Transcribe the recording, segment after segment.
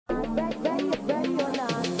ready or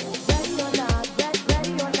not, ready or not,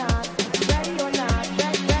 ready or not, ready or not,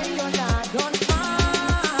 ready or not, gonna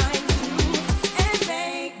find you and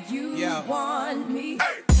make you want me.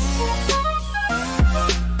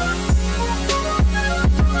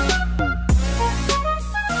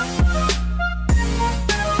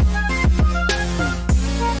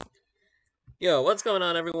 Yo, what's going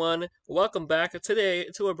on, everyone? Welcome back today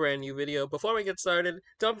to a brand new video. Before we get started,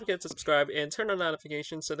 don't forget to subscribe and turn on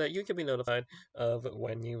notifications so that you can be notified of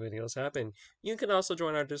when new videos happen. You can also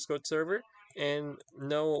join our Discord server and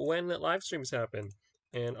know when live streams happen.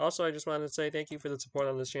 And also, I just wanted to say thank you for the support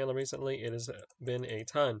on this channel recently. It has been a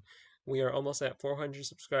ton. We are almost at 400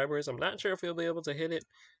 subscribers. I'm not sure if we'll be able to hit it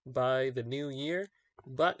by the new year,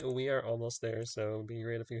 but we are almost there, so it'd be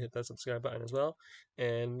great if you hit that subscribe button as well.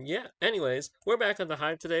 And yeah, anyways, we're back on the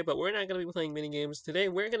Hive today, but we're not going to be playing mini games today.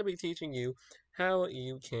 We're going to be teaching you how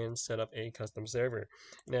you can set up a custom server.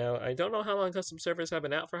 Now, I don't know how long custom servers have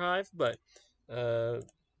been out for Hive, but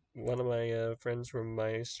one of my friends from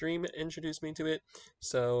my stream introduced me to it,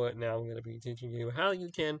 so now I'm going to be teaching you how you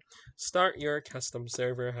can start your custom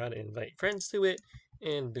server, how to invite friends to it,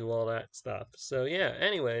 and do all that stuff. So yeah,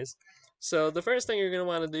 anyways, so the first thing you're going to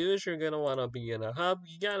want to do is you're going to want to be in a hub.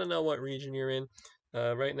 You got to know what region you're in.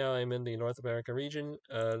 Right now I'm in the North America region.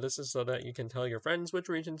 This is so that you can tell your friends which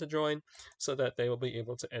region to join so that they will be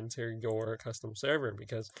able to enter your custom server,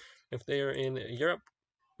 because if they are in Europe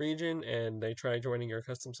region and they try joining your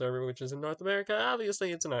custom server, which is in North America,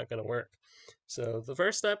 obviously it's not going to work. So the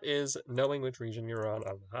first step is knowing which region you're on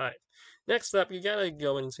the Hive. Next up, you got to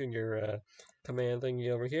go into your command thingy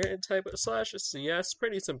over here and type /cs,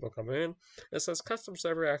 pretty simple command. It says custom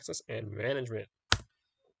server access and management.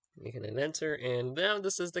 You can hit enter, and now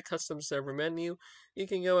this is the custom server menu. You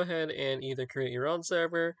can go ahead and either create your own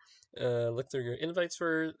server, look through your invites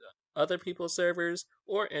for other people's servers,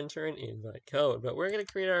 or enter an invite code. But we're going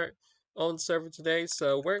to create our own server today,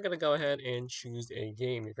 so we're going to go ahead and choose a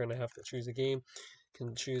game. You're going to have to choose a game. You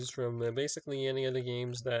can choose from basically any of the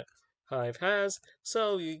games that Hive has,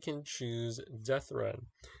 so you can choose Death Run.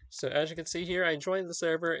 So as you can see here, I joined the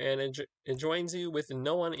server, and it joins you with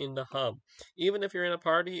no one in the hub. Even if you're in a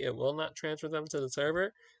party, it will not transfer them to the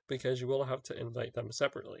server because you will have to invite them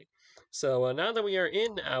separately. So now that we are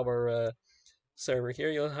in our server here,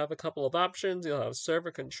 you'll have a couple of options. You'll have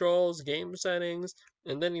server controls, game settings,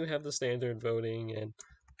 and then you have the standard voting and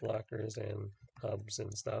lockers and hubs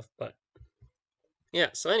and stuff. But yeah,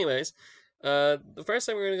 so anyways, the first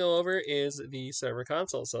thing we're going to go over is the server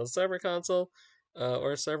console. So server console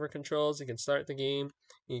or server controls, you can start the game,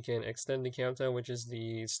 you can extend the countdown, which is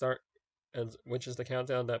the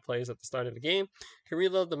countdown that plays at the start of the game. You can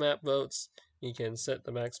reload the map votes, you can set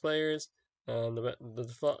the max players. The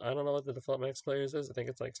default, I don't know what the default max players is. I think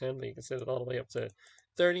it's like 10, but you can set it all the way up to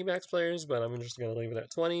 30 max players, but I'm just going to leave it at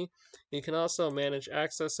 20. You can also manage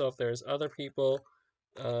access, so if there's other people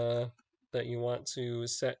that you want to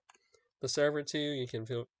set the server to, you can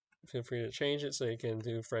feel free to change it, so you can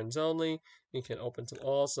do friends only. You can open to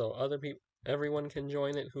all, so everyone can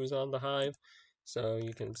join it who's on the Hive, so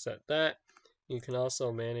you can set that. You can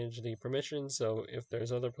also manage the permissions, so if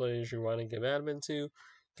there's other players you want to give admin to, you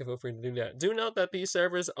can feel free to do that. Do note that these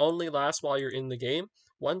servers only last while you're in the game.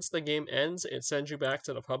 Once the game ends, it sends you back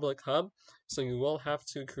to the public hub, so you will have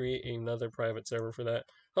to create another private server for that.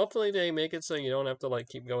 Hopefully they make it so you don't have to like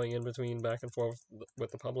keep going in between back and forth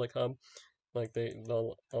with the public hub. Like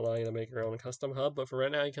they'll allow you to make your own custom hub, but for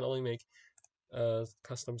right now you can only make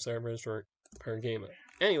custom servers per game.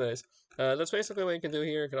 Anyways, that's basically what you can do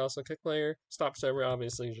here. You can also kick player, stop server,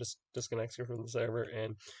 obviously just disconnects you from the server,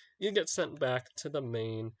 and you get sent back to the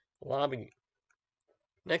main lobby.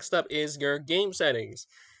 Next up is your game settings.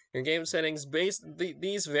 Your game settings,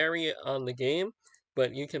 these vary on the game,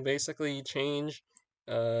 but you can basically change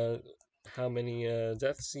how many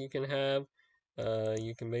deaths you can have.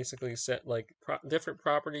 You can basically set like different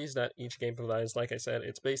properties that each game provides. Like I said,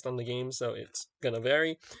 it's based on the game, so it's gonna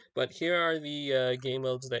vary. But here are the game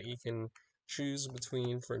modes that you can choose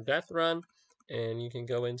between for Death Run, and you can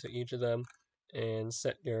go into each of them and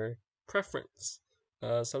set your preference.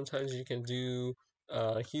 Sometimes you can do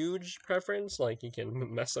a huge preference, like you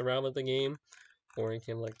can mess around with the game, or you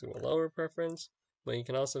can like do a lower preference. But you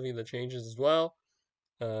can also view the changes as well,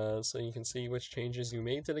 so you can see which changes you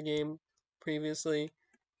made to the game previously.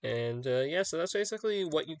 And yeah, so that's basically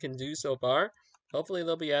what you can do so far. Hopefully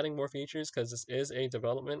they'll be adding more features because this is a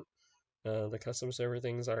development. The custom server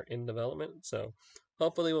things are in development, so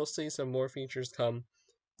hopefully we'll see some more features come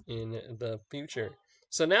in the future.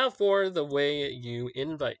 So now for the way you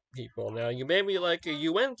invite people. Now you may be like,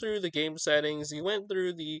 you went through the game settings, you went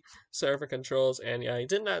through the server controls, and I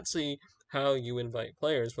did not see how you invite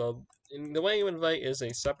players. Well, the way you invite is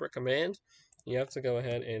a separate command. You have to go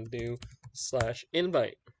ahead and do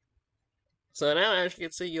 /invite. So now, as you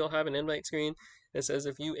can see, you'll have an invite screen. It says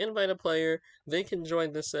if you invite a player, they can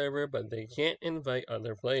join the server, but they can't invite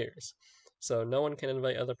other players. So no one can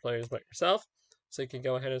invite other players but yourself. So you can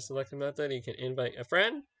go ahead and select a method. You can invite a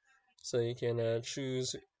friend. So you can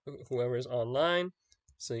choose whoever's online.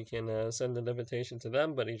 So you can send an invitation to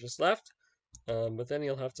them, but he just left. But then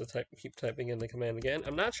you'll have to keep typing in the command again.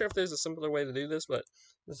 I'm not sure if there's a simpler way to do this, but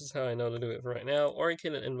this is how I know to do it for right now. Or you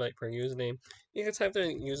can invite per username. You can type their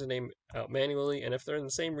username out manually, and if they're in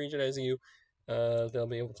the same region as you, they'll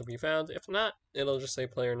be able to be found. If not, it'll just say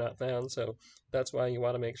player not found, so that's why you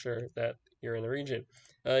want to make sure that you're in the region.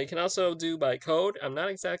 You can also do by code. I'm not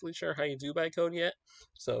exactly sure how you do by code yet,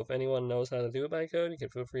 so if anyone knows how to do it by code, you can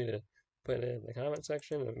feel free to put it in the comment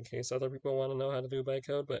section in case other people want to know how to do it by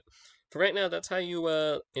code. But for right now, that's how you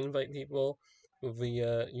invite people with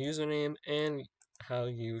the username, and how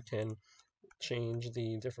you can change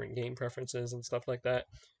the different game preferences and stuff like that.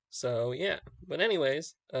 So yeah, but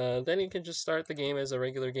anyways, then you can just start the game as a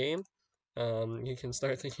regular game. You can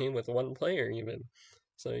start the game with one player even.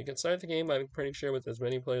 So you can start the game, I'm pretty sure, with as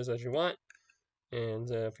many players as you want.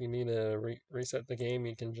 And if you need to reset the game,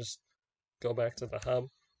 you can just go back to the hub.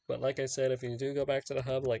 But like I said, if you do go back to the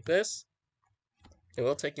hub like this, it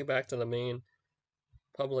will take you back to the main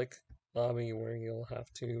public lobby where you'll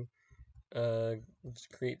have to uh,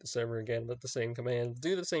 create the server again with the same command.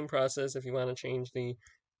 Do the same process. If you want to change the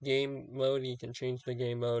game mode, you can change the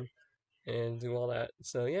game mode and do all that.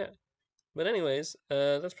 So yeah. But anyways,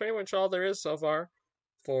 that's pretty much all there is so far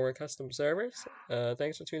for custom servers.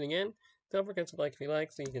 Thanks for tuning in. Don't forget to like if you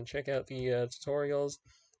like, so you can check out the tutorials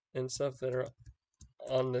and stuff that are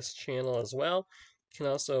on this channel as well. You can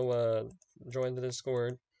also join the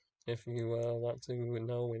Discord if you want to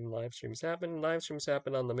know when live streams happen. Live streams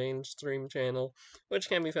happen on the main stream channel, which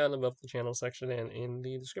can be found above the channel section and in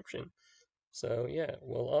the description. So yeah,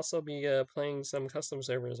 we'll also be playing some custom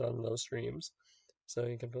servers on those streams, so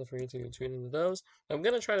you can feel free to tune into those. I'm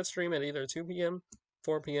going to try to stream at either 2 p.m.,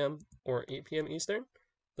 4 p.m., or 8 p.m. Eastern.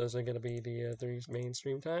 Those are going to be the 3 main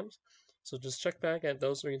stream times. So just check back at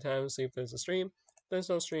those 3 times, see if there's a stream. If there's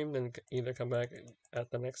no stream, then either come back at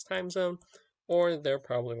the next time zone, or there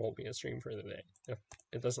probably won't be a stream for the day if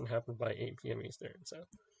it doesn't happen by 8 p.m. Eastern. So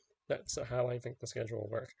that's how I think the schedule will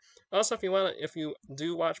work. Also, if you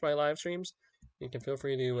do watch my live streams, you can feel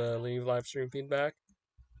free to leave live stream feedback.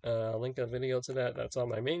 I'll link a video to that. That's on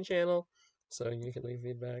my main channel, so you can leave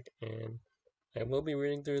feedback, and I will be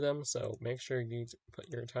reading through them. So make sure you put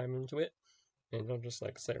your time into it, and don't just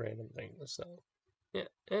like say random things. So yeah.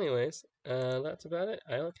 Anyways, that's about it.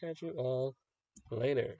 I'll catch you all later.